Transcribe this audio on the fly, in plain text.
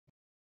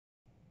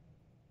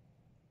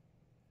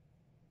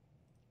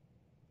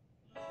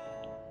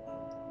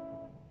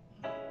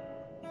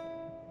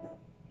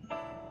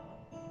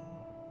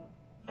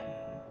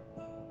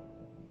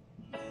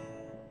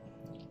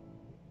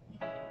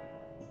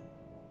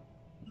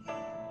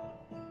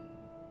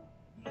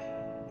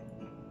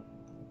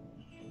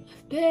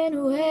Been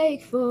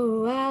awake for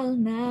a while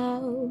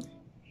now.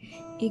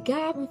 You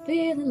got me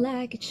feeling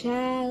like a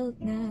child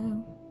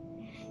now.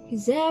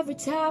 'Cause every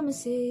time I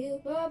see your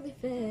bubbly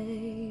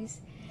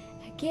face,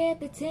 I get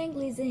the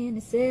tinglies in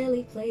a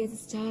silly place. It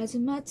starts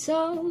in my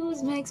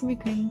toes, makes me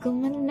crinkle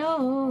my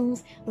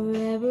nose.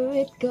 Wherever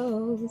it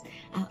goes,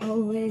 I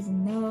always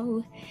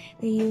know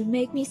that you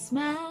make me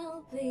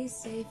smile. Please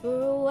stay for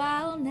a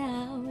while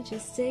now,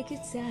 just take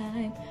your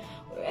time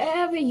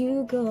wherever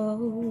you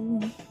go.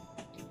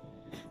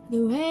 The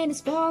rain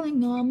is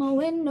falling on my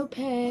window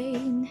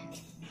pane,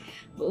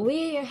 but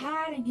we are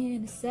hiding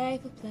in a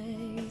safer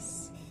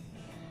place.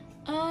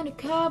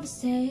 Undercover,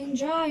 staying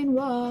dry and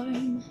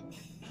warm.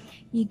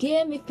 You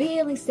give me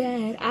feelings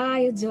that I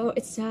adore.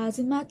 It starts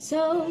in my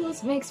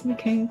toes, makes me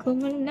crinkle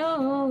my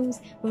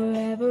nose.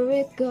 Wherever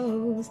it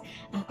goes,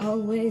 I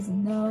always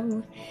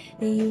know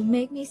that you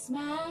make me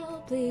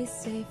smile. Please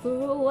stay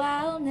for a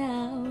while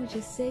now,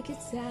 just take your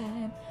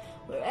time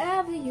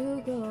wherever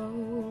you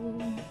go.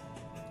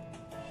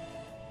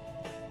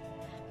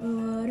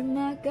 What am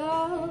I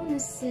gonna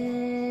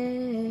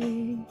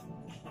say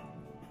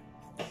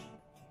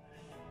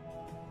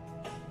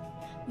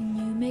when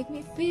you make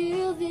me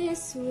feel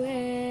this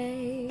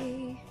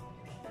way?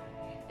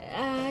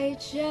 I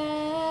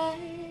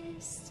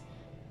just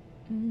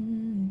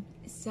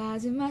it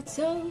starts in my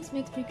toes,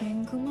 makes me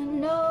crinkle my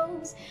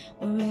nose.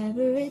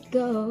 Wherever it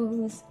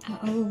goes, I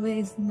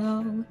always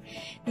know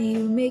that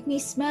you make me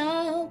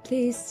smile.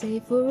 Please stay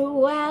for a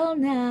while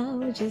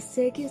now, just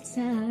take your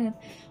time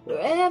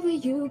wherever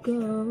you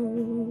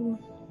go.